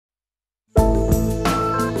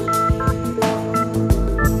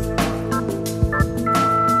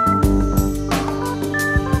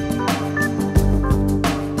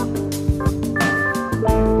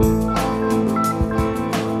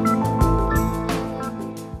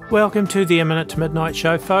Welcome to the A Minute to Midnight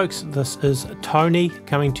show, folks. This is Tony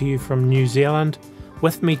coming to you from New Zealand.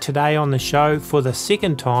 With me today on the show for the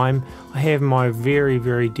second time, I have my very,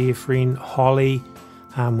 very dear friend Holly.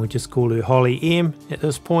 We just call her Holly M at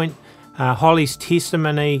this point. Holly's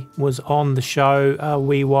testimony was on the show a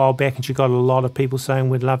wee while back, and she got a lot of people saying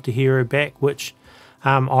we'd love to hear her back, which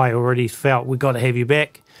I already felt we got to have you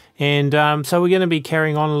back. And so we're going to be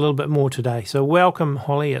carrying on a little bit more today. So welcome,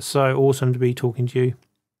 Holly. It's so awesome to be talking to you.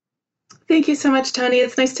 Thank you so much, Tony.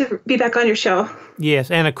 It's nice to be back on your show. Yes,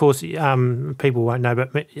 and of course, people won't know,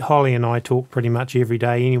 but Holly and I talk pretty much every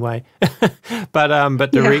day anyway.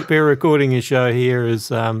 but we're recording a show here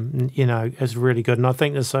is is really good, and I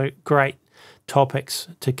think there's so great topics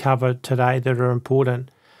to cover today that are important.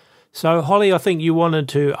 So, Holly, I think you wanted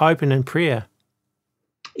to open in prayer.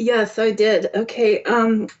 Yes, I did. Okay,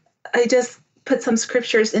 I just put some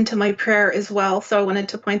scriptures into my prayer as well, so I wanted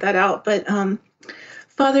to point that out. But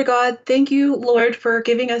Father God, thank you, Lord, for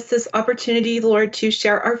giving us this opportunity, Lord, to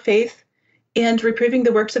share our faith and reproving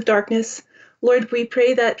the works of darkness. Lord, we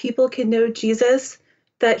pray that people can know Jesus,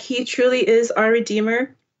 that he truly is our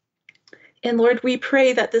Redeemer. And Lord, we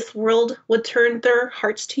pray that this world would turn their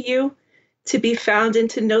hearts to you, to be found and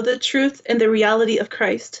to know the truth and the reality of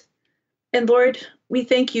Christ. And Lord, we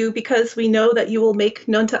thank you because we know that you will make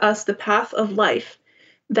known to us the path of life,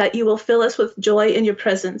 that you will fill us with joy in your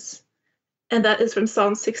presence. And that is from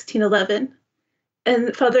Psalm 16:11.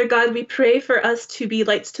 And Father God, we pray for us to be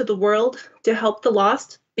lights to the world, to help the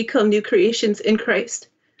lost become new creations in Christ.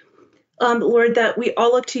 Lord, that we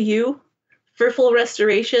all look to you for full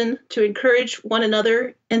restoration, to encourage one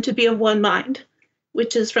another, and to be of one mind,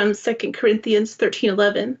 which is from 2 Corinthians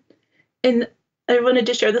 13:11. And I wanted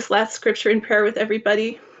to share this last scripture in prayer with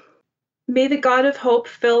everybody. May the God of hope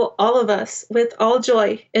fill all of us with all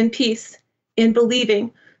joy and peace in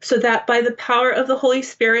believing, so that by the power of the Holy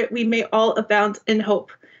Spirit, we may all abound in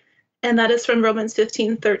hope. And that is from Romans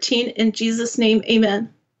 15:13. In Jesus' name,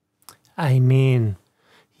 amen. Amen.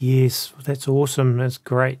 Yes, that's awesome. That's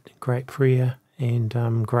great prayer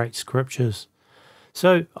and great scriptures.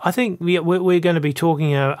 So I think we're going to be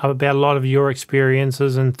talking about a lot of your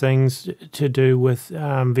experiences and things to do with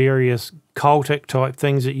various cultic type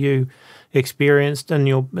things that you experienced in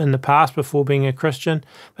the past before being a Christian.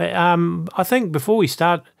 But I think before we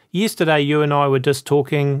start, yesterday you and I were just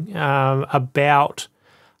talking about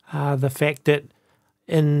the fact that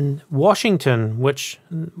in Washington, which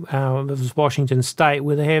was Washington State,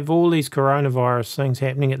 where they have all these coronavirus things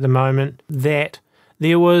happening at the moment, that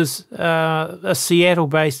there was a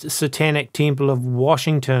Seattle-based Satanic Temple of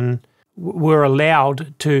Washington were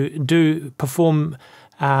allowed to perform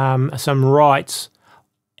some rites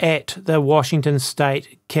at the Washington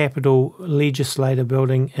State Capitol Legislature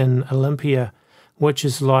building in Olympia, which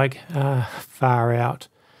is like far out.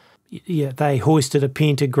 Yeah, they hoisted a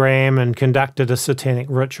pentagram and conducted a satanic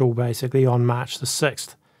ritual basically on March the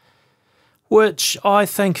 6th, which I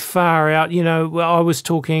think far out. You know, I was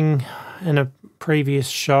talking in a previous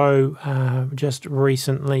show just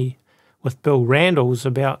recently with Bill Randalls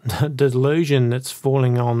about the delusion that's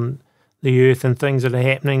falling on the earth and things that are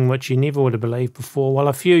happening which you never would have believed before. Well,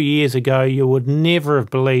 a few years ago, you would never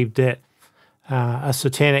have believed that a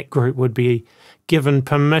satanic group would be given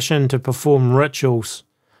permission to perform rituals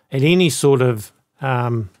at any sort of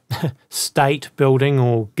state building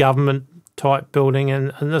or government type building.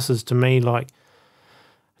 And this is, to me, like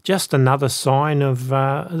just another sign of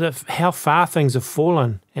how far things have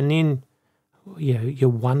fallen. And then you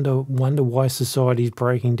wonder why society's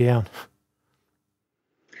breaking down.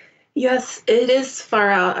 Yes, it is far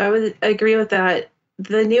out. I would agree with that.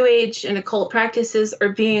 The New Age and occult practices are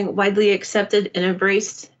being widely accepted and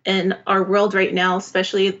embraced in our world right now,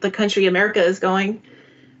 especially the country America is going,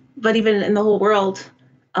 but even in the whole world.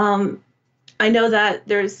 I know that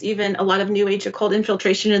there's even a lot of New Age occult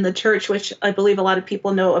infiltration in the church, which I believe a lot of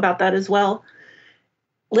people know about that as well.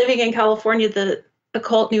 Living in California, the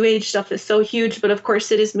occult New Age stuff is so huge, but of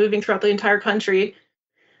course it is moving throughout the entire country.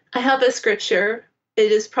 I have a scripture. It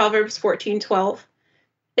is Proverbs 14:12.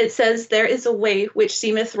 It says, "There is a way which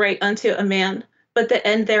seemeth right unto a man, but the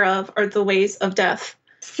end thereof are the ways of death."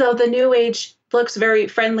 So the New Age looks very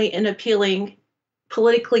friendly and appealing,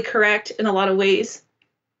 politically correct in a lot of ways.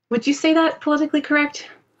 Would you say that, politically correct?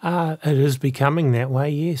 It is becoming that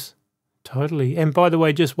way, yes. Totally. And by the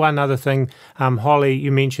way, just one other thing, Holly,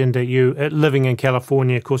 you mentioned that you living in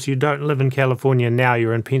California. Of course, you don't live in California now,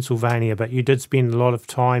 you're in Pennsylvania, but you did spend a lot of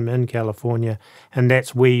time in California, and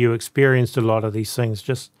that's where you experienced a lot of these things,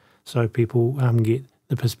 just so people get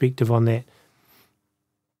the perspective on that.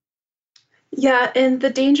 Yeah, and the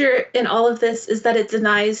danger in all of this is that it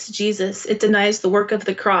denies Jesus. It denies the work of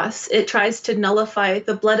the cross. It tries to nullify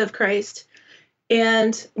the blood of Christ.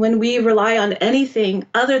 And when we rely on anything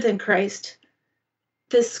other than Christ,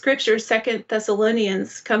 this scripture, Second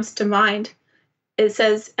Thessalonians, comes to mind. It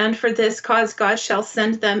says, "And for this cause God shall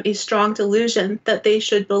send them a strong delusion that they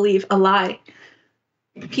should believe a lie."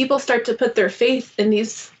 People start to put their faith in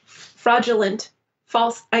these fraudulent,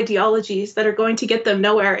 false ideologies that are going to get them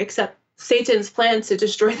nowhere except Satan's plan to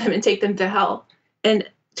destroy them and take them to hell and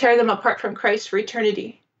tear them apart from Christ for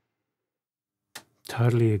eternity.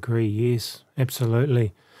 Totally agree. Yes,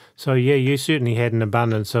 absolutely. So yeah, you certainly had an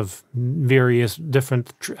abundance of various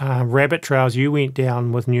different rabbit trails you went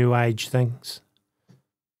down with New Age things.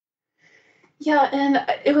 Yeah, and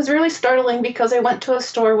it was really startling because I went to a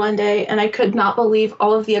store one day and I could not believe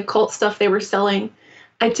all of the occult stuff they were selling.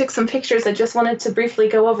 I took some pictures. I just wanted to briefly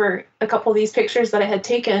go over a couple of these pictures that I had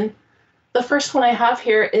taken. The first one I have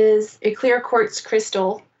here is a clear quartz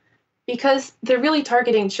crystal. Because they're really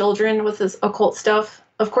targeting children with this occult stuff.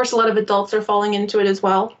 Of course, a lot of adults are falling into it as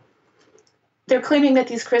well. They're claiming that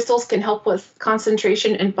these crystals can help with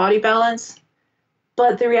concentration and body balance.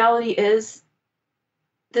 But the reality is,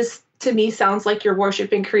 this to me sounds like you're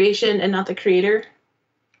worshiping creation and not the creator.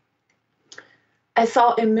 I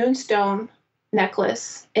saw a moonstone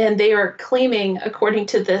necklace, and they are claiming, according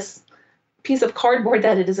to this piece of cardboard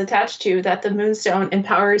that it is attached to, that the moonstone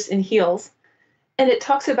empowers and heals. And it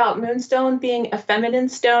talks about moonstone being a feminine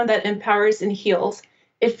stone that empowers and heals.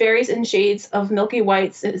 It varies in shades of milky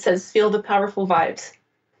whites, and it says, "Feel the powerful vibes."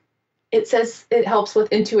 It says it helps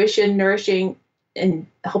with intuition, nourishing, and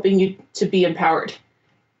helping you to be empowered.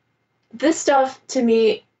 This stuff, to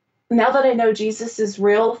me, now that I know Jesus is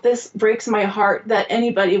real, this breaks my heart that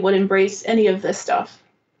anybody would embrace any of this stuff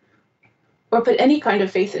or put any kind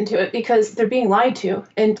of faith into it, because they're being lied to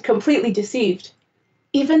and completely deceived.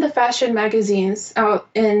 Even the fashion magazines out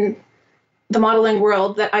in the modeling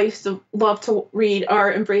world that I used to love to read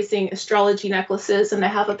are embracing astrology necklaces. And I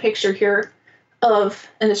have a picture here of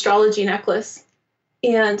an astrology necklace.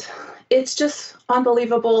 And it's just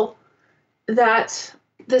unbelievable that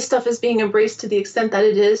this stuff is being embraced to the extent that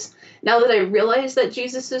it is. Now that I realize that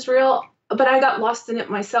Jesus is real, but I got lost in it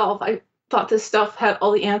myself. I thought this stuff had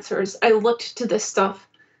all the answers. I looked to this stuff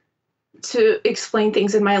to explain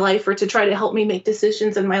things in my life or to try to help me make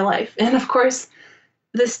decisions in my life. And of course,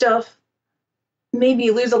 this stuff made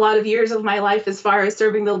me lose a lot of years of my life as far as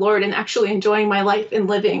serving the Lord and actually enjoying my life and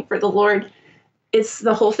living for the Lord. It's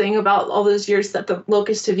the whole thing about all those years that the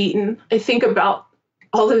locusts have eaten. I think about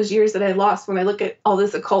all those years that I lost when I look at all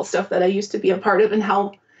this occult stuff that I used to be a part of and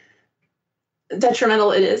how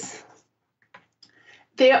detrimental it is.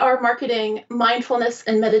 They are marketing mindfulness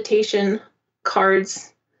and meditation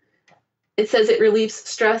cards. It says it relieves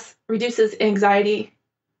stress, reduces anxiety,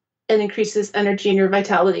 and increases energy and your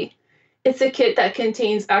vitality. It's a kit that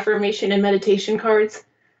contains affirmation and meditation cards.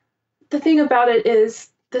 The thing about it is,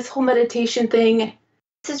 this whole meditation thing,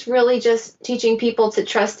 this is really just teaching people to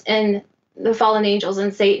trust in the fallen angels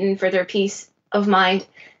and Satan for their peace of mind,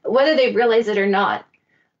 whether they realize it or not.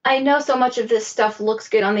 I know so much of this stuff looks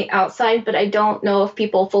good on the outside, but I don't know if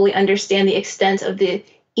people fully understand the extent of the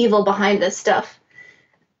evil behind this stuff.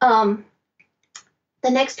 The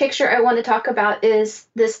next picture I want to talk about is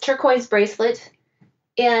this turquoise bracelet,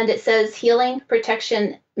 and it says healing,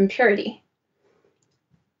 protection, and purity.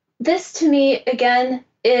 This, to me, again,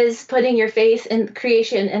 is putting your faith in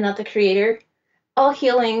creation and not the creator. All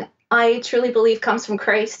healing, I truly believe, comes from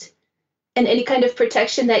Christ, and any kind of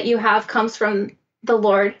protection that you have comes from the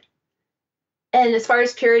Lord. And as far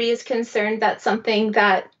as purity is concerned, that's something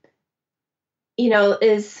that,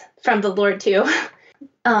 is from the Lord too.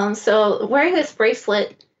 So wearing this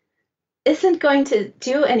bracelet isn't going to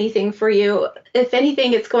do anything for you. If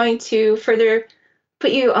anything, it's going to further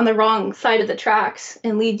put you on the wrong side of the tracks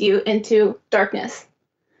and lead you into darkness.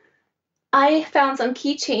 I found some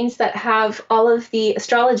keychains that have all of the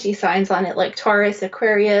astrology signs on it, like Taurus,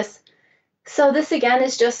 Aquarius. So this, again,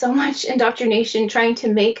 is just so much indoctrination trying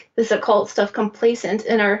to make this occult stuff complacent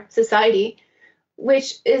in our society,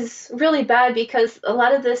 which is really bad because a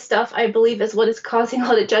lot of this stuff, I believe, is what is causing a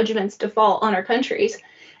lot of judgments to fall on our countries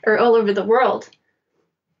or all over the world.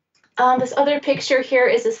 This other picture here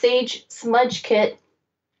is a sage smudge kit.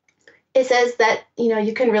 It says that,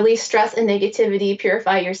 you can release stress and negativity,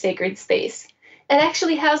 purify your sacred space. It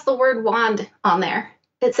actually has the word wand on there.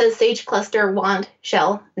 It says sage cluster, wand,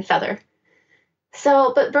 shell, and feather.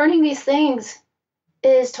 So, but burning these things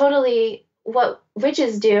is totally what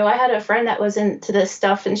witches do. I had a friend that was into this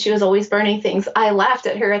stuff and she was always burning things. I laughed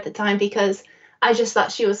at her at the time because I just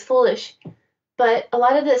thought she was foolish. But a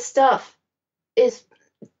lot of this stuff is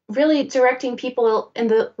really directing people in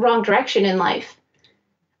the wrong direction in life.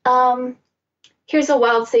 Um, Here's a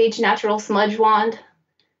wild sage natural smudge wand.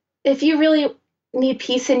 If you really need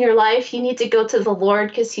peace in your life, you need to go to the Lord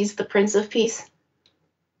because He's the Prince of Peace.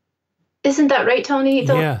 Isn't that right, Tony?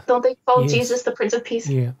 Yeah. Don't they call Yes. Jesus the Prince of Peace?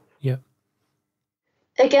 Yeah. Yeah.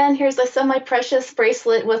 Again, here's a semi-precious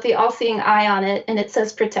bracelet with the all-seeing eye on it, and it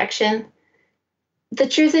says protection. The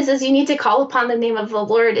truth is you need to call upon the name of the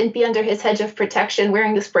Lord and be under His hedge of protection.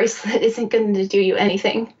 Wearing this bracelet isn't going to do you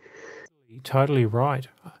anything. You're totally right.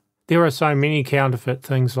 There are so many counterfeit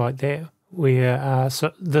things like that where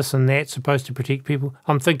this and that's supposed to protect people.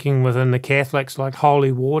 I'm thinking within the Catholics, like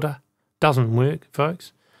holy water doesn't work,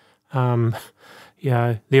 folks.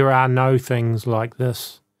 There are no things like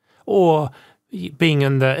this. Or being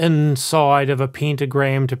in the inside of a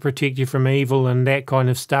pentagram to protect you from evil and that kind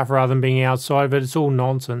of stuff rather than being outside of it. It's all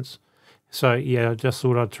nonsense. So, yeah, I just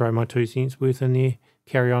thought I'd throw my 2 cents worth in there.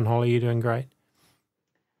 Carry on, Holly. You're doing great.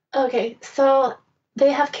 Okay, so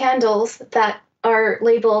they have candles that are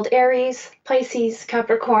labeled Aries, Pisces,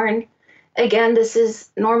 Capricorn. Again, this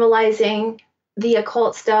is normalizing the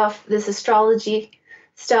occult stuff, this astrology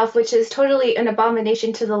stuff, which is totally an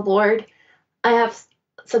abomination to the Lord. I have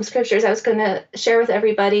some scriptures I was going to share with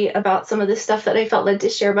everybody about some of the stuff that I felt led to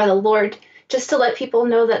share by the Lord, just to let people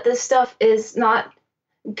know that this stuff is not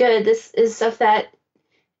good. This is stuff that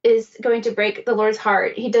is going to break the Lord's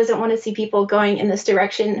heart. He doesn't want to see people going in this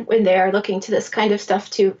direction when they are looking to this kind of stuff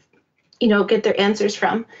to, get their answers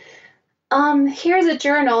from. Here's a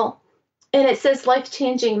journal, and it says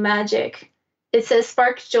life-changing magic. It says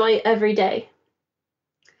spark joy every day.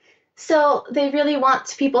 So they really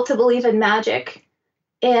want people to believe in magic.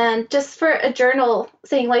 And just for a journal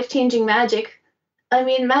saying life-changing magic, I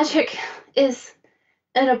mean, magic is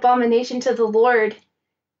an abomination to the Lord.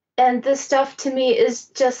 And this stuff to me is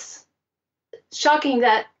just shocking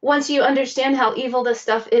that once you understand how evil this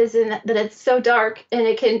stuff is and that it's so dark and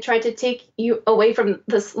it can try to take you away from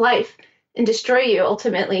this life and destroy you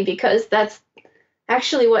ultimately, because that's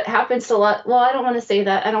actually what happens to a lot. Well, I don't want to say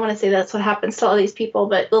that. I don't want to say that's what happens to all these people,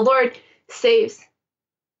 but the Lord saves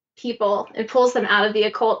people and pulls them out of the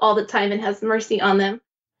occult all the time and has mercy on them.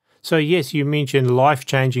 So, yes, you mentioned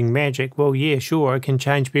life-changing magic. Well, yeah, sure, it can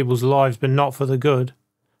change people's lives, but not for the good.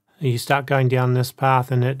 You start going down this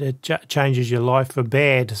path and it changes your life for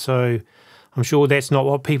bad. So I'm sure that's not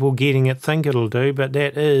what people getting it think it'll do, but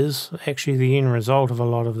that is actually the end result of a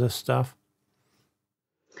lot of this stuff.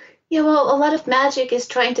 Yeah, well, a lot of magic is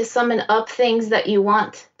trying to summon up things that you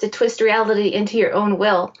want to twist reality into your own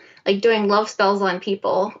will, like doing love spells on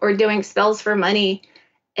people or doing spells for money.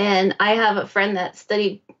 And I have a friend that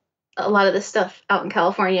studied a lot of this stuff out in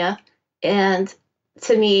California. And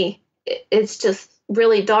to me, it's just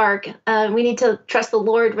really dark. We need to trust the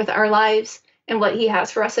Lord with our lives and what He has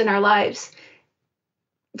for us in our lives.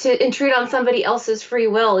 To intrude on somebody else's free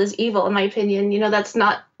will is evil, in my opinion. That's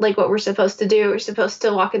not like what we're supposed to do. We're supposed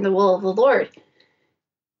to walk in the will of the Lord.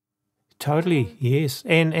 Totally, yes.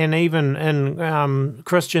 And even in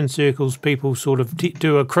Christian circles, people sort of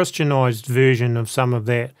do a Christianized version of some of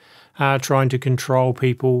that, trying to control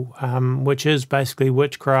people, which is basically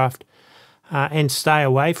witchcraft, and stay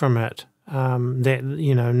away from it.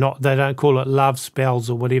 Not they don't call it love spells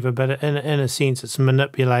or whatever, but in a sense, it's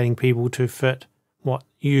manipulating people to fit what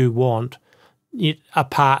you want, a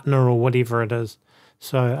partner or whatever it is.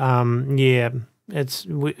 So it's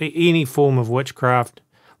any form of witchcraft.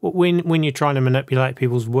 When you're trying to manipulate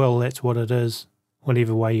people's will, that's what it is,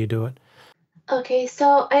 whatever way you do it. Okay,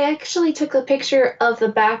 so I actually took a picture of the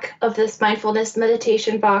back of this mindfulness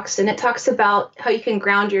meditation box, and it talks about how you can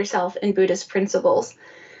ground yourself in Buddhist principles.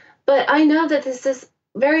 But I know that this is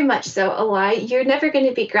very much so a lie. You're never going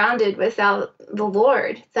to be grounded without the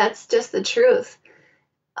Lord. That's just the truth.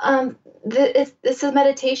 It's a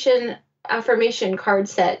meditation affirmation card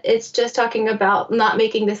set. It's just talking about not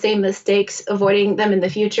making the same mistakes, avoiding them in the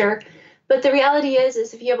future. But the reality is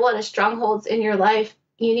if you have a lot of strongholds in your life,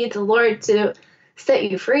 you need the Lord to set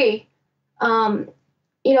you free.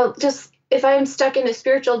 Just if I'm stuck in a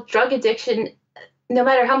spiritual drug addiction, no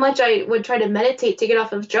matter how much I would try to meditate to get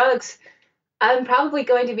off of drugs, I'm probably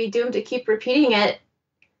going to be doomed to keep repeating it,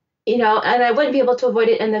 and I wouldn't be able to avoid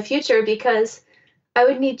it in the future because I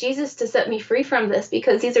would need Jesus to set me free from this,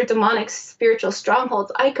 because these are demonic spiritual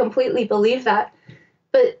strongholds. I completely believe that.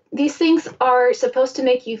 But these things are supposed to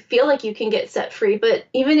make you feel like you can get set free. But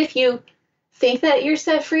even if you think that you're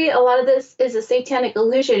set free, a lot of this is a satanic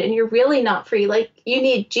illusion and you're really not free. Like, you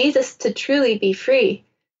need Jesus to truly be free.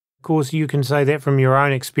 Of course, you can say that from your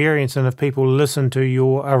own experience, and if people listen to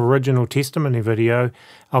your original testimony video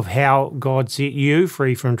of how God set you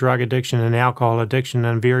free from drug addiction and alcohol addiction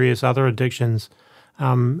and various other addictions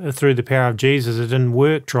through the power of Jesus, it didn't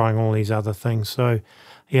work trying all these other things. So,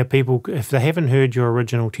 yeah, people, if they haven't heard your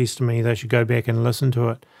original testimony, they should go back and listen to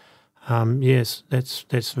it. Yes,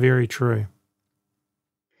 that's very true.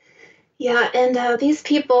 Yeah, and these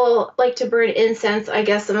people like to burn incense. I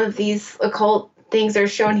guess some of these occult things are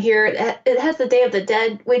shown here. It has the Day of the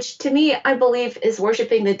Dead, which to me, I believe is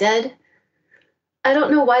worshiping the dead. I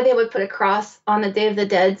don't know why they would put a cross on the Day of the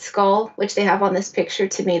Dead skull, which they have on this picture.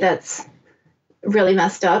 To me, that's really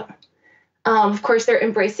messed up. Of course, they're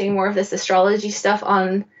embracing more of this astrology stuff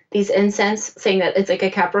on these incense, saying that it's like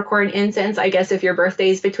a Capricorn incense. I guess if your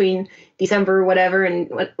birthday's between December, whatever,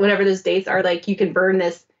 and whatever those dates are, like you can burn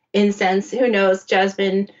this incense. Who knows?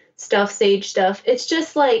 Jasmine stuff, sage stuff. It's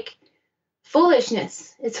just like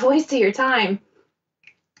foolishness. It's a waste of your time.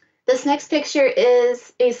 This next picture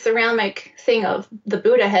is a ceramic thing of the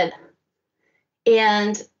Buddha head.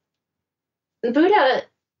 And Buddha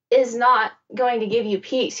is not going to give you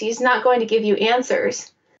peace. He's not going to give you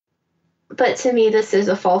answers. But to me, this is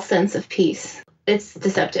a false sense of peace. It's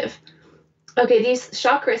deceptive. Okay, these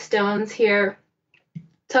chakra stones here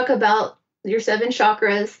talk about your 7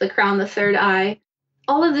 chakras, the crown, the third eye.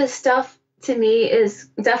 All of this stuff to me is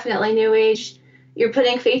definitely New Age. You're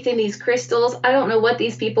putting faith in these crystals. I don't know what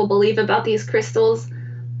these people believe about these crystals.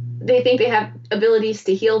 They think they have abilities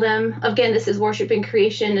to heal them. Again, this is worshiping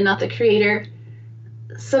creation and not the creator.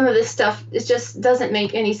 Some of this stuff, it just doesn't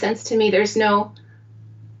make any sense to me. There's no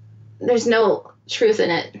truth in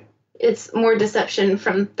it. It's more deception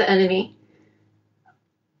from the enemy.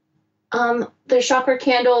 The chakra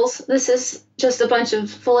candles, this is just a bunch of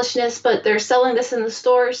foolishness, but they're selling this in the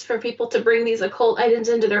stores for people to bring these occult items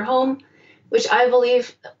into their home, which I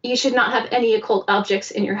believe you should not have any occult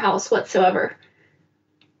objects in your house whatsoever.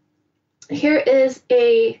 Here is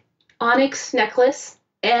a onyx necklace,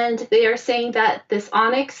 and they are saying that this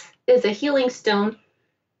onyx is a healing stone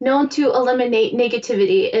known to eliminate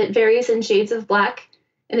negativity. It varies in shades of black,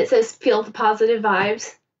 and it says feel the positive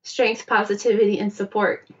vibes, strength, positivity, and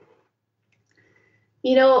support.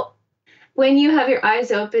 You know, when you have your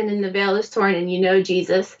eyes open and the veil is torn and you know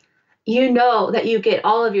Jesus, you know that you get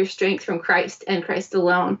all of your strength from Christ and Christ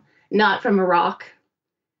alone, not from a rock.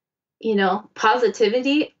 You know,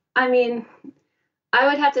 positivity, I mean, I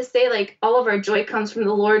would have to say, like, all of our joy comes from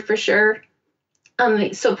the Lord for sure.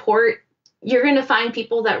 Support, you're going to find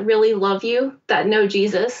people that really love you, that know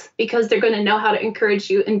Jesus, because they're going to know how to encourage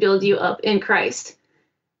you and build you up in Christ.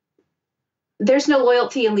 There's no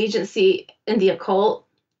loyalty and allegiance in the occult.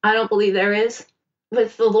 I don't believe there is.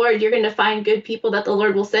 With the Lord, you're going to find good people that the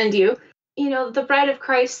Lord will send you. You know, the bride of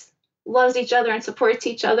Christ loves each other and supports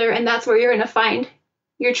each other, and that's where you're going to find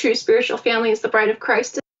your true spiritual family, is the bride of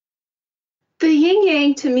Christ. The yin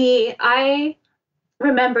yang, to me, I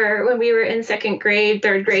remember when we were in 2nd grade,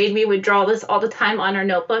 3rd grade, we would draw this all the time on our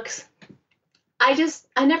notebooks. I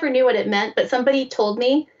never knew what it meant, but somebody told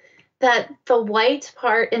me that the white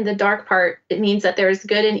part and the dark part, it means that there's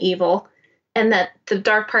good and evil, and that the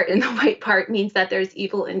dark part and the white part means that there's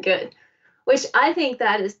evil and good, which I think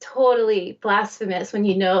that is totally blasphemous when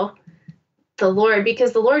you know the Lord,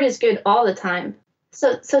 because the Lord is good all the time.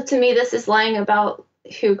 So to me, this is lying about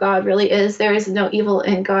who God really is. There is no evil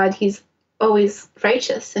in God. He's always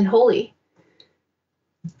righteous and holy.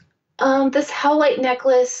 This howlite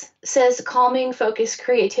necklace says calming, focus,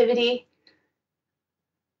 creativity.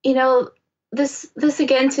 You know, this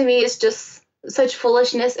again to me is just such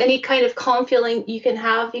foolishness. Any kind of calm feeling you can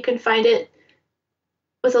have, you can find it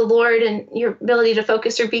with the Lord and your ability to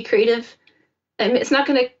focus or be creative. I mean, it's not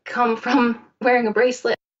going to come from wearing a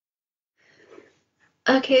bracelet.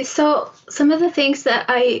 Okay, so some of the things that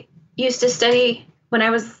I used to study when I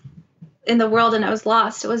was in the world and I was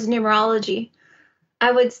lost was numerology.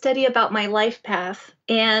 I would study about my life path,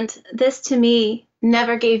 and this to me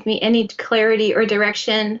never gave me any clarity or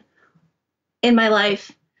direction in my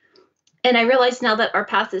life. And I realize now that our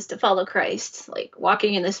path is to follow Christ, like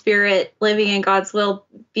walking in the Spirit, living in God's will,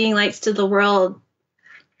 being lights to the world,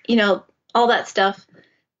 you know, all that stuff.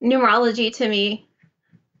 Numerology to me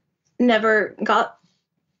never got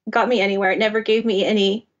me anywhere. It never gave me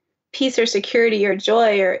any peace or security or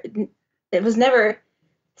joy, or it was never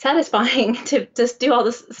satisfying to just do all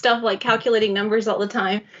this stuff like calculating numbers all the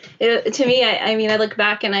time. To me, I mean, I look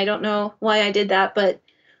back and I don't know why I did that, but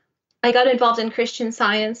I got involved in Christian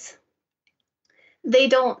Science. They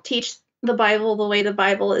don't teach the Bible the way the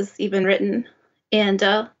Bible is even written, and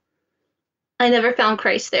I never found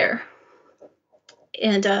Christ there.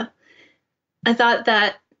 And I thought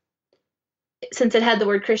that since it had the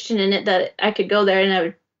word Christian in it, that I could go there and I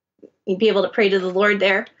would be able to pray to the Lord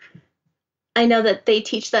there. I know that they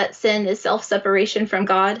teach that sin is self-separation from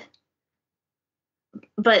God,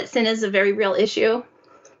 but sin is a very real issue,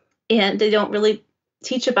 and they don't really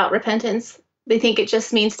teach about repentance. They think it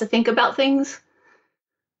just means to think about things.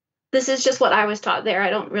 This is just what I was taught there.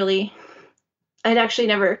 I'd actually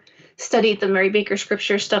never studied the Mary Baker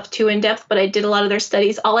scripture stuff too in depth, but I did a lot of their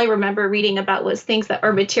studies. All I remember reading about was things that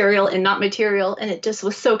are material and not material, and it just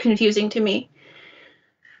was so confusing to me.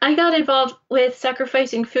 I got involved with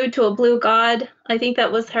sacrificing food to a blue god. I think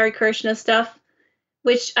that was Hare Krishna stuff,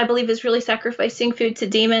 which I believe is really sacrificing food to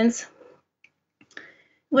demons.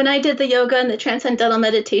 When I did the yoga and the transcendental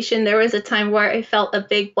meditation, there was a time where I felt a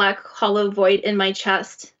big black hollow void in my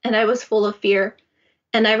chest, and I was full of fear.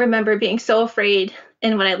 And I remember being so afraid.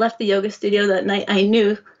 And when I left the yoga studio that night, I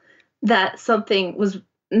knew that something was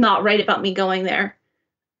not right about me going there.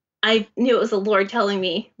 I knew it was the Lord telling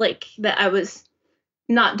me like that I was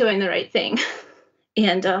not doing the right thing.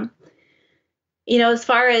 And as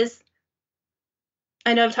far as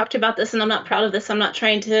I know, I've talked about this, and I'm not proud of this. I'm not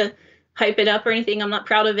trying to hype it up or anything. I'm not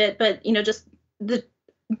proud of it, but just the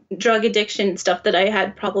drug addiction stuff that I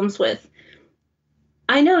had problems with.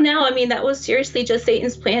 I know now, that was seriously just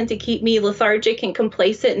Satan's plan to keep me lethargic and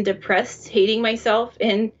complacent and depressed, hating myself,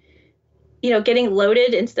 and, getting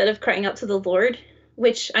loaded instead of crying out to the Lord,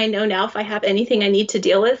 which I know now if I have anything I need to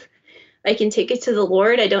deal with, I can take it to the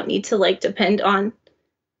Lord. I don't need to depend on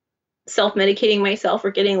self-medicating myself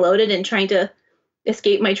or getting loaded and trying to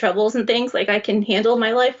escape my troubles and things. I can handle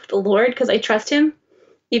my life with the Lord because I trust him,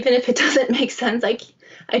 even if it doesn't make sense. I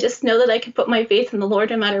just know that I can put my faith in the Lord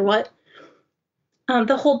no matter what.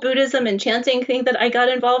 The whole Buddhism and chanting thing that I got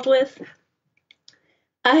involved with,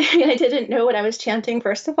 I didn't know what I was chanting,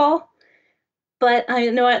 first of all, but I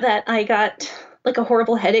know that I got a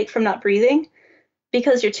horrible headache from not breathing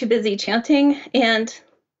because you're too busy chanting, and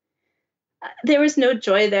there was no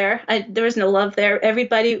joy there. There was no love there.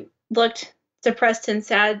 Everybody looked depressed and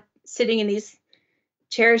sad, sitting in these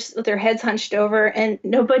chairs with their heads hunched over, and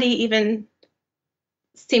nobody even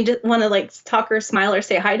seemed to want to talk or smile or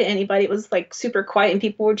say hi to anybody. It was super quiet, and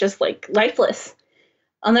people were just lifeless.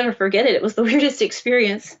 I'll never forget it. It was the weirdest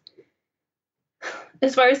experience.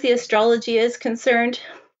 As far as the astrology is concerned,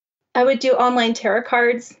 I would do online tarot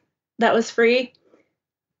cards. That was free.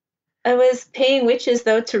 I was paying witches,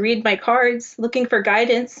 though, to read my cards, looking for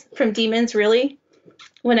guidance from demons, really,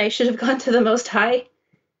 when I should have gone to the Most High.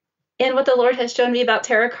 And what the Lord has shown me about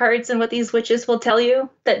tarot cards and what these witches will tell you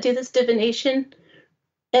that do this divination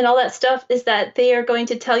and all that stuff is that they are going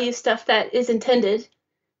to tell you stuff that is intended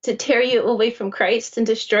to tear you away from Christ and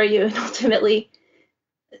destroy you and ultimately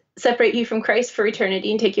separate you from Christ for eternity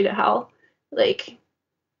and take you to hell.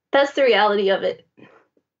 That's the reality of it.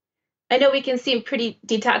 I know we can seem pretty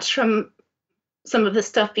detached from some of this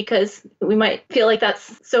stuff because we might feel like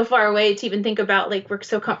that's so far away to even think about, we're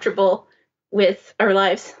so comfortable with our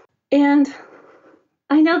lives. And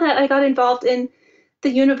I know that I got involved in the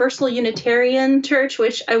Universal Unitarian Church,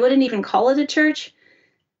 which I wouldn't even call it a church.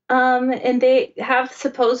 And they have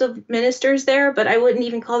supposed ministers there, but I wouldn't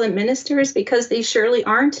even call them ministers because they surely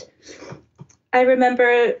aren't. I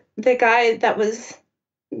remember the guy that was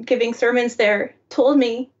giving sermons there told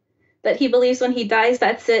me that he believes when he dies,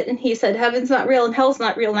 that's it. And he said, heaven's not real and hell's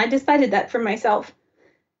not real. And I decided that for myself.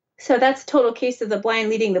 So that's a total case of the blind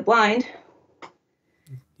leading the blind.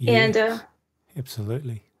 Yes, and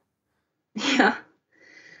absolutely. Yeah.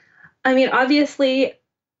 Obviously,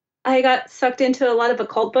 I got sucked into a lot of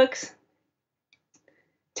occult books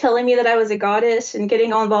telling me that I was a goddess and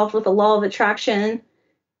getting all involved with the law of attraction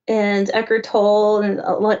and Eckhart Tolle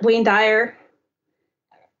and Wayne Dyer.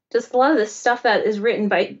 Just a lot of this stuff that is written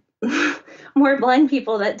by more blind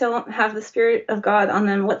people that don't have the Spirit of God on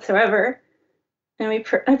them whatsoever. And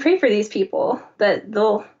I pray for these people that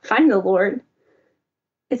they'll find the Lord.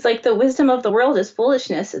 It's the wisdom of the world is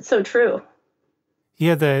foolishness. It's so true.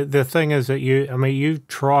 Yeah, the thing is that you've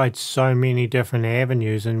tried so many different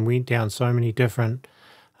avenues and went down so many different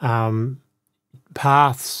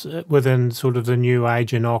paths within sort of the new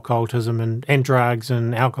age and occultism and drugs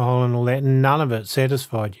and alcohol and all that, and none of it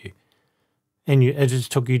satisfied you. And it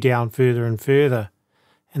just took you down further and further.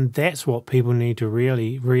 And that's what people need to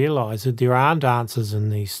really realize, that there aren't answers in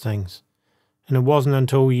these things. And it wasn't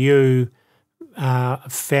until you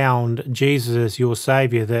found Jesus as your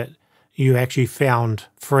Savior that you actually found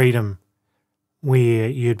freedom where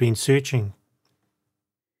you'd been searching.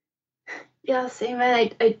 Yes,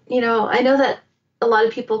 amen. I know that a lot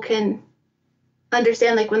of people can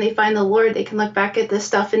understand, when they find the Lord, they can look back at this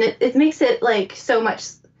stuff, and it makes it so much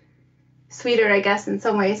sweeter, I guess, in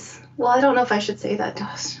some ways. Well, I don't know if I should say that,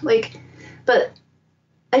 Josh. But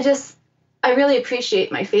I really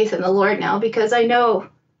appreciate my faith in the Lord now, because I know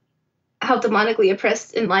how demonically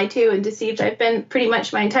oppressed and lied to and deceived I've been pretty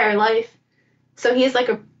much my entire life. So he is like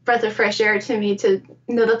a breath of fresh air to me, to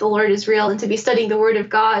know that the Lord is real and to be studying the Word of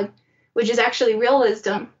God, which is actually real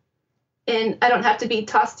wisdom. And I don't have to be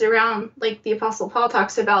tossed around like the Apostle Paul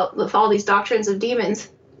talks about with all these doctrines of demons.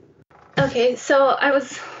 Okay, so I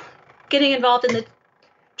was getting involved in the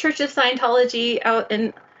Church of Scientology out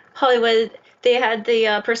in Hollywood. They had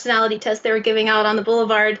the personality test they were giving out on the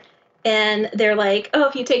boulevard, and they're like, oh,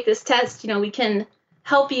 if you take this test, we can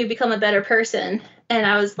help you become a better person. And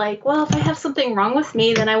I was like, well, if I have something wrong with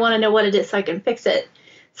me, then I want to know what it is so I can fix it.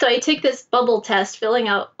 So I take this bubble test, filling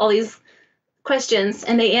out all these questions,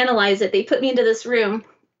 and they analyze it. They put me into this room,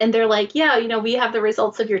 and they're like, yeah, we have the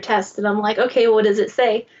results of your test. And I'm like, okay, what does it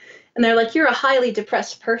say? And they're like, you're a highly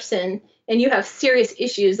depressed person, and you have serious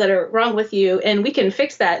issues that are wrong with you, and we can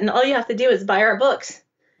fix that. And all you have to do is buy our books.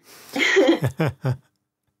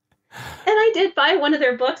 And I did buy one of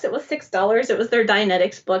their books. It was $6. It was their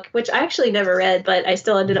Dianetics book, which I actually never read, but I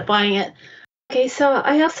still ended up buying it. Okay, so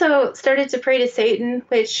I also started to pray to Satan,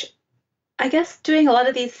 which I guess doing a lot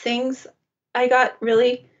of these things, I got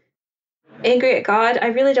really angry at God. I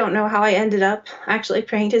really don't know how I ended up actually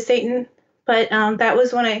praying to Satan, but that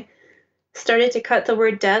was when I started to cut the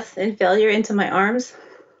word death and failure into my arms.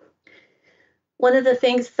 One of the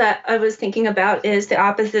things that I was thinking about is the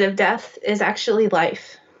opposite of death is actually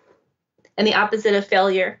life. And the opposite of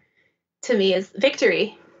failure to me is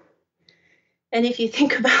victory. And if you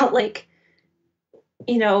think about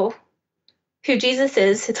who Jesus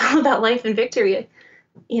is, it's all about life and victory.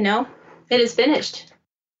 It is finished.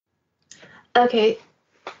 Okay.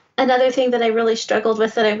 Another thing that I really struggled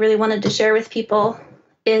with that I really wanted to share with people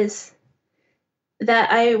is that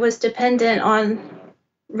I was dependent on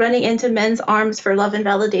running into men's arms for love and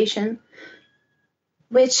validation,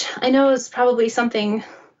 which I know is probably something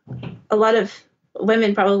a lot of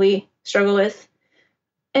women probably struggle with,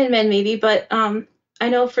 and men maybe, but I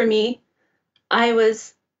know for me, I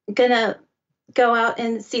was gonna go out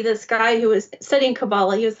and see this guy who was studying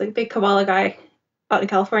Kabbalah. He was like a big Kabbalah guy out in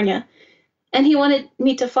California, and he wanted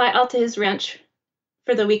me to fly out to his ranch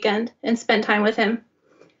for the weekend and spend time with him.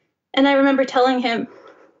 And I remember telling him,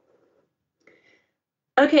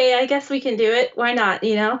 okay, I guess we can do it. Why not,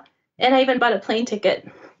 And I even bought a plane ticket.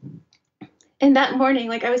 And that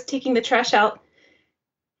morning, I was taking the trash out,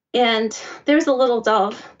 and there was a little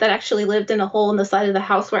dove that actually lived in a hole in the side of the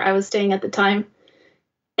house where I was staying at the time.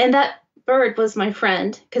 And that bird was my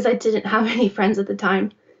friend, because I didn't have any friends at the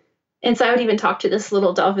time. And so I would even talk to this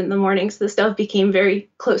little dove in the mornings. This dove became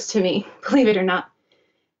very close to me, believe it or not.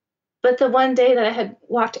 But the one day that I had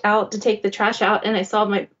walked out to take the trash out and I saw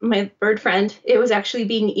my bird friend, it was actually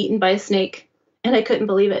being eaten by a snake, and I couldn't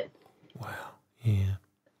believe it. Wow. Yeah.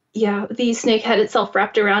 Yeah, the snake had itself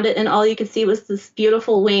wrapped around it, and all you could see was this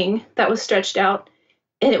beautiful wing that was stretched out,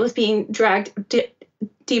 and it was being dragged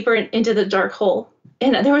deeper into the dark hole.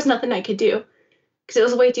 And there was nothing I could do because it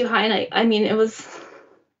was way too high. And I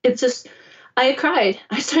had cried.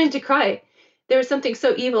 I started to cry. There was something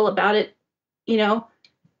so evil about it,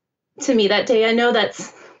 to me that day. I know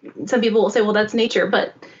that's, some people will say, well, that's nature,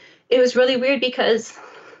 but it was really weird because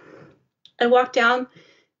I walked down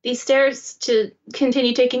these stairs to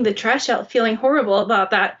continue taking the trash out, feeling horrible about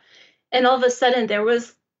that. And all of a sudden there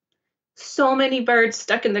was so many birds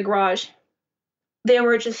stuck in the garage. There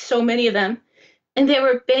were just so many of them. And they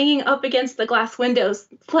were banging up against the glass windows,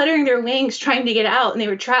 fluttering their wings, trying to get out, and they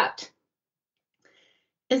were trapped.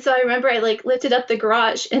 And so I remember I lifted up the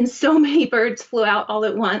garage, and so many birds flew out all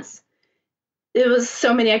at once. It was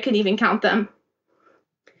so many I couldn't even count them.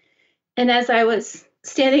 And as I was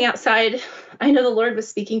standing outside, I know the Lord was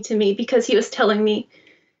speaking to me because he was telling me,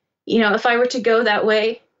 if I were to go that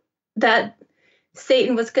way, that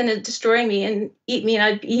Satan was going to destroy me and eat me, and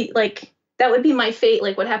I'd be that would be my fate,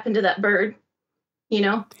 what happened to that bird,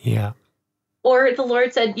 Yeah. Or the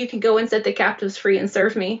Lord said, you can go and set the captives free and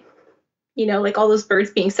serve me, all those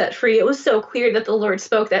birds being set free. It was so clear that the Lord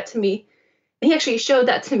spoke that to me. And he actually showed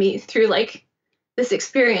that to me through this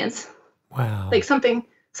experience. Wow.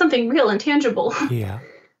 Something real and tangible. Yeah.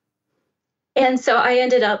 And so I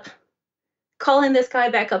ended up calling this guy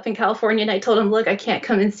back up in California, and I told him, look, I can't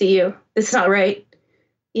come and see you. It's not right,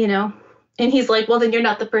 And he's like, well, then you're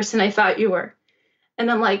not the person I thought you were. And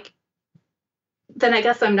I'm like, then I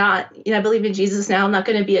guess I'm not. I believe in Jesus now. I'm not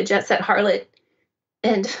going to be a jet set harlot.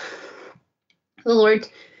 And the Lord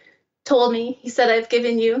told me, he said, I've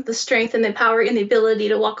given you the strength and the power and the ability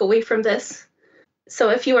to walk away from this. So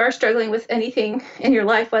if you are struggling with anything in your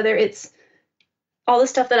life, whether it's all the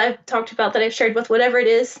stuff that I've talked about, that I've shared with whatever it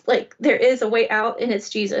is, like there is a way out, and it's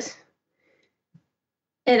Jesus.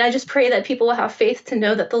 And I just pray that people will have faith to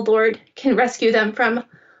know that the Lord can rescue them from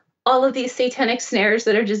all of these satanic snares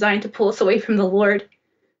that are designed to pull us away from the Lord.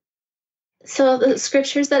 So the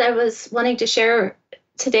scriptures that I was wanting to share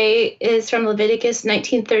today is from Leviticus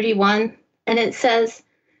 19:31, and it says,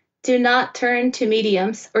 "Do not turn to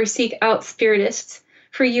mediums or seek out spiritists,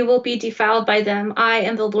 for you will be defiled by them. I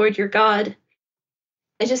am the Lord your God."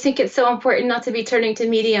 I just think it's so important not to be turning to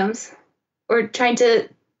mediums or trying to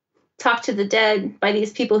talk to the dead by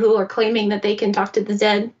these people who are claiming that they can talk to the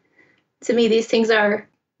dead. To me, these things are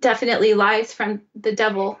definitely lies from the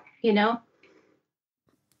devil, you know?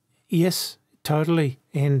 Yes, totally.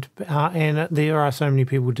 And there are so many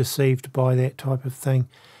people deceived by that type of thing.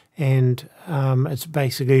 And it's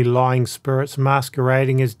basically lying spirits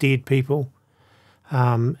masquerading as dead people.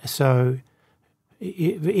 So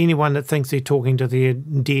anyone that thinks they're talking to their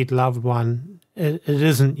dead loved one, it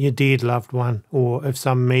isn't your dead loved one. Or if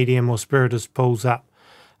some medium or spiritist pulls up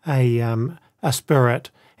a spirit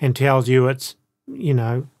and tells you it's,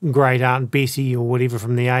 great Aunt Bessie or whatever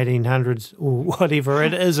from the 1800s or whatever,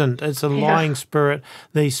 it isn't. It's a lying spirit.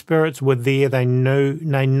 These spirits were there. They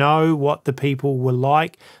know what the people were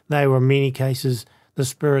like. They were in many cases the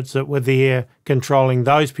spirits that were there controlling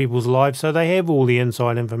those people's lives, so they have all the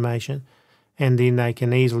inside information, and then they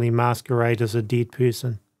can easily masquerade as a dead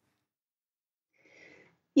person.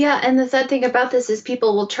 Yeah, and the sad thing about this is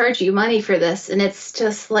people will charge you money for this, and it's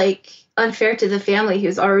just like unfair to the family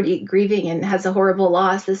who's already grieving and has a horrible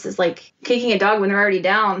loss. This is like kicking a dog when they're already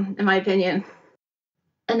down, in my opinion.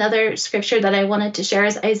 Another scripture that I wanted to share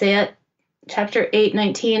is Isaiah chapter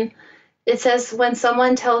 8:19. It says, "When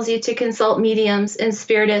someone tells you to consult mediums and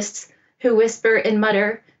spiritists who whisper and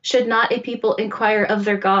mutter, should not a people inquire of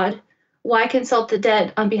their God? Why consult the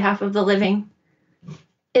dead on behalf of the living?"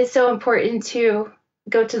 It's so important to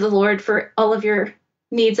go to the Lord for all of your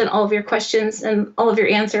needs and all of your questions and all of your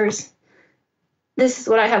answers. This is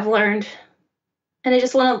what I have learned. And I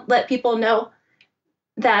just want to let people know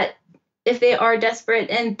that if they are desperate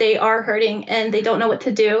and they are hurting and they don't know what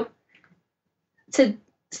to do, to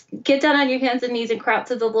get down on your hands and knees and cry out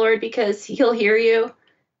to the Lord, because he'll hear you,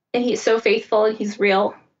 and he's so faithful and he's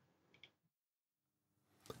real.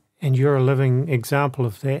 And you're a living example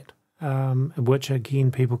of that. Which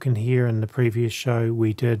again people can hear in the previous show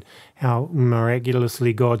we did, how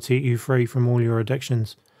miraculously God set you free from all your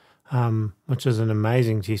addictions, which is an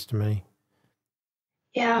amazing testimony.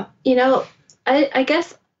 Yeah, I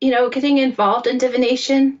guess, getting involved in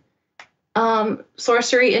divination,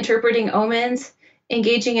 sorcery, interpreting omens,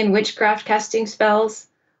 engaging in witchcraft, casting spells,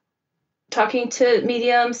 talking to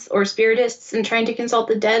mediums or spiritists and trying to consult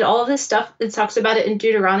the dead, all of this stuff, it talks about it in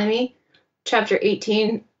Deuteronomy chapter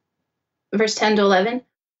 18, verse 10 to 11.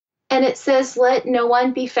 And it says, "Let no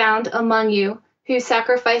one be found among you who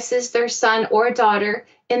sacrifices their son or daughter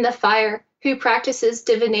in the fire, who practices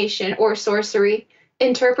divination or sorcery,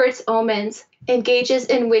 interprets omens, engages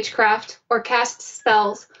in witchcraft, or casts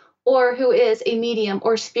spells, or who is a medium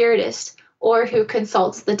or spiritist, or who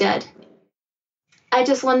consults the dead." I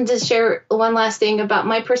just wanted to share one last thing about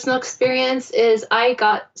my personal experience. Is I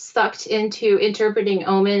got sucked into interpreting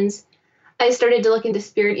omens. I started to look into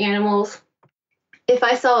spirit animals. If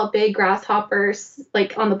I saw a big grasshopper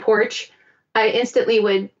like on the porch, I instantly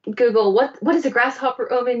would Google what does a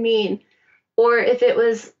grasshopper omen mean, or if it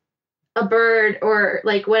was a bird or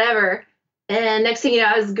like whatever. And next thing you know,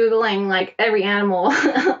 I was Googling like every animal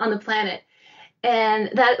on the planet, and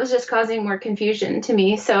that was just causing more confusion to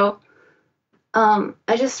me. So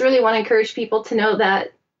I just really want to encourage people to know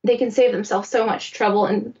that they can save themselves so much trouble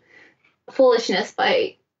and foolishness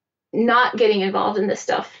by not getting involved in this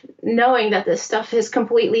stuff, knowing that this stuff is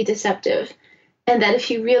completely deceptive, and that if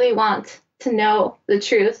you really want to know the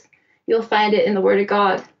truth, you'll find it in the Word of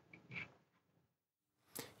God.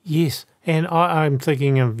 Yes, and I'm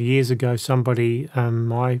thinking of years ago, somebody,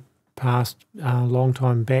 my past, long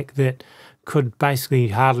time back, that could basically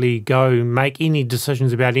hardly go make any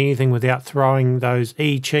decisions about anything without throwing those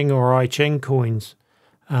I Ching or I Ching coins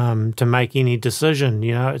to make any decision.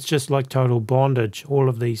 It's just like total bondage, all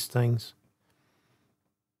of these things.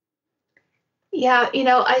 Yeah,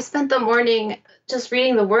 I spent the morning just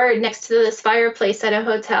reading the Word next to this fireplace at a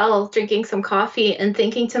hotel, drinking some coffee and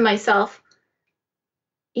thinking to myself,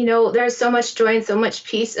 there's so much joy and so much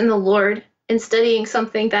peace in the Lord, in studying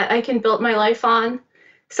something that I can build my life on,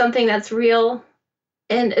 something that's real,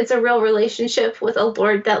 and it's a real relationship with a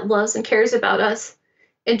Lord that loves and cares about us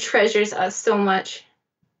and treasures us so much.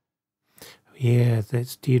 Yeah,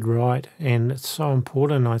 that's dead right. And it's so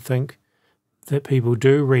important, I think, that people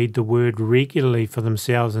do read the Word regularly for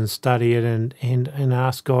themselves and study it and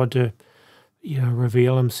ask God to,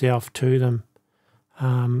 reveal Himself to them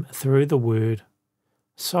through the Word.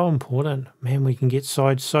 So important. Man, we can get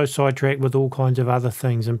so sidetracked with all kinds of other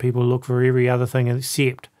things, and people look for every other thing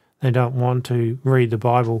except they don't want to read the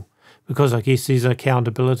Bible, because I guess there's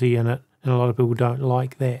accountability in it, and a lot of people don't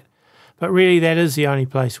like that. But really, that is the only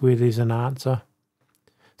place where there's an answer.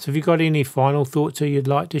 So have you got any final thoughts that you'd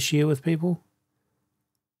like to share with people?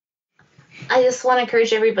 I just want to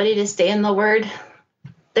encourage everybody to stay in the Word.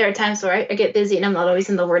 There are times where I get busy and I'm not always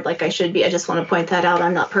in the Word like I should be. I just want to point that out.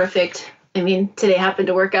 I'm not perfect. I mean, today happened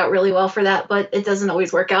to work out really well for that, but it doesn't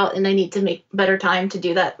always work out, and I need to make better time to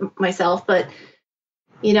do that myself. But,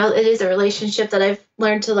 it is a relationship that I've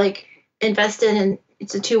learned to invest in, and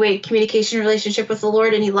it's a two-way communication relationship with the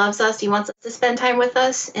Lord, and He loves us. He wants us to spend time with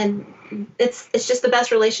us, and it's just the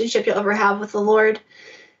best relationship you'll ever have with the Lord.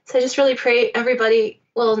 So I just really pray everybody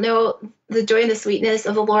will know the joy and the sweetness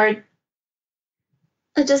of the Lord.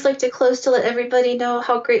 I'd just like to close to let everybody know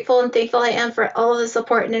how grateful and thankful I am for all of the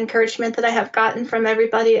support and encouragement that I have gotten from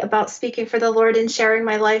everybody about speaking for the Lord and sharing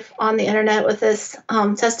my life on the internet with this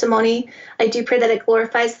testimony. I do pray that it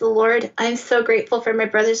glorifies the Lord. I'm so grateful for my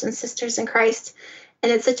brothers and sisters in Christ,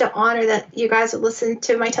 and it's such an honor that you guys would listen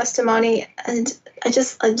to my testimony. And I'm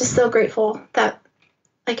just so grateful that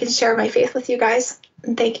I can share my faith with you guys.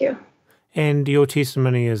 And thank you. And your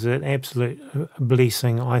testimony is an absolute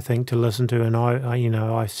blessing, I think, to listen to, and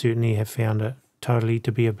I certainly have found it totally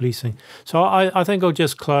to be a blessing. So I think I'll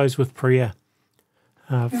just close with prayer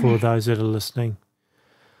for those that are listening.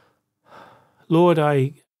 Lord,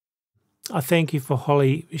 I thank You for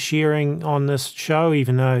Holly sharing on this show,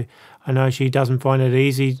 even though I know she doesn't find it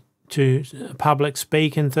easy to public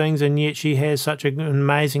speak and things, and yet she has such an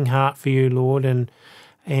amazing heart for You, Lord, and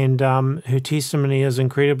her testimony is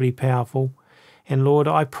incredibly powerful. And Lord,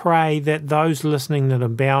 I pray that those listening that are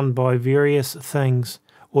bound by various things,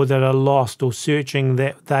 or that are lost or searching,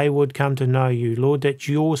 that they would come to know You. Lord, that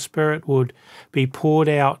Your Spirit would be poured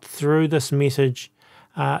out through this message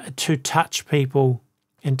to touch people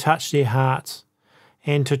and touch their hearts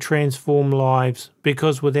and to transform lives,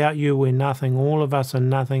 because without You we're nothing. All of us are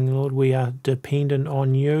nothing, Lord. We are dependent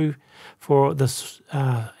on You for this,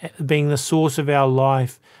 being the source of our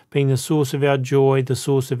life, being the source of our joy, the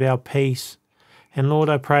source of our peace. And Lord,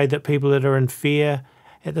 I pray that people that are in fear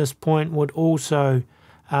at this point would also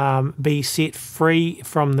be set free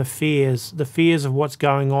from the fears of what's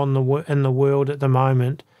going on in the world at the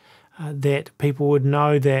moment, that people would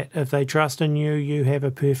know that if they trust in You, You have a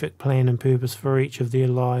perfect plan and purpose for each of their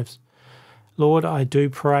lives. Lord, I do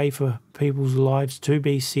pray for people's lives to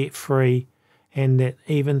be set free, and that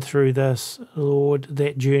even through this, Lord,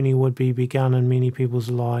 that journey would be begun in many people's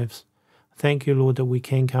lives. Thank You, Lord, that we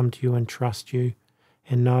can come to You and trust You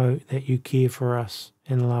and know that You care for us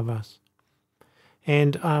and love us.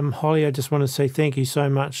 And Holly, I just want to say thank you so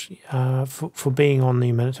much for being on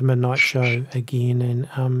the Minute to Midnight show again.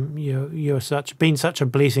 And you're been such a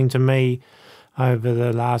blessing to me over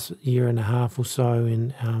the last year and a half or so,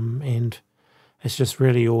 and it's just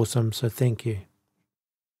really awesome. So thank you.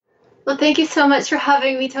 Well, thank you so much for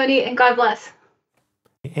having me, Tony, and God bless.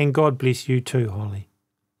 And God bless you too, Holly.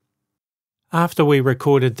 After we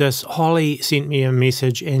recorded this, Holly sent me a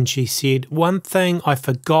message and she said, "One thing I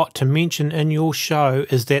forgot to mention in your show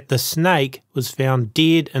is that the snake was found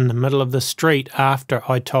dead in the middle of the street after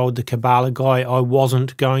I told the Kabbalah guy I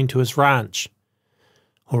wasn't going to his ranch."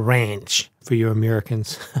 Or ranch, for you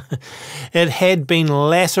Americans. It had been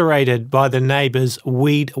lacerated by the neighbour's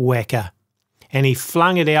weed whacker, and he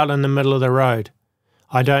flung it out in the middle of the road.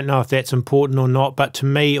 I don't know if that's important or not, but to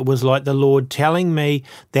me it was like the Lord telling me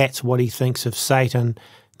that's what He thinks of Satan,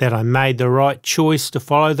 that I made the right choice to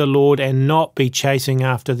follow the Lord and not be chasing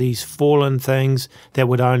after these fallen things that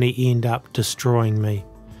would only end up destroying me.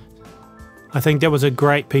 I think that was a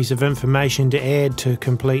great piece of information to add to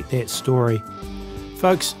complete that story.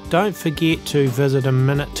 Folks, don't forget to visit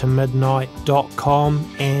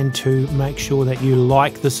minutetomidnight.com and to make sure that you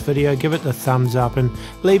like this video, give it the thumbs up, and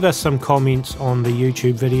leave us some comments on the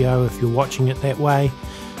YouTube video if you're watching it that way.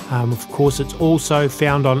 Of course, it's also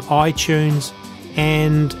found on iTunes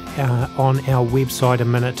and on our website,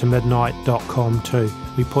 minutetomidnight.com too.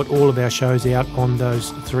 We put all of our shows out on those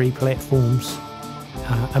three platforms.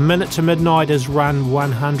 A Minute to Midnight is run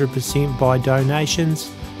 100% by donations.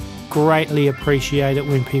 Greatly appreciate it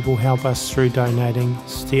when people help us through donating.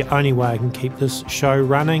 It's the only way I can keep this show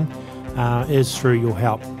running is through your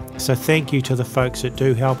help. So thank you to the folks that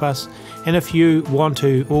do help us. And if you want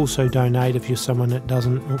to also donate, if you're someone that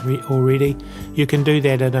doesn't already, you can do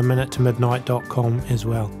that at minutetomidnight.com as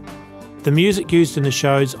well. The music used in the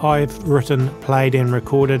shows I've written, played and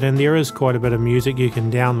recorded, and there is quite a bit of music you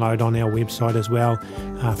can download on our website as well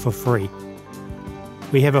for free.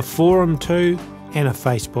 We have a forum too and a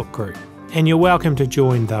Facebook group, and you're welcome to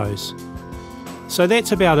join those. So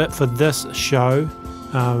that's about it for this show.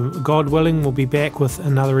 God willing, we'll be back with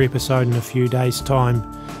another episode in a few days' time.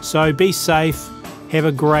 So be safe, have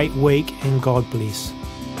a great week, and God bless.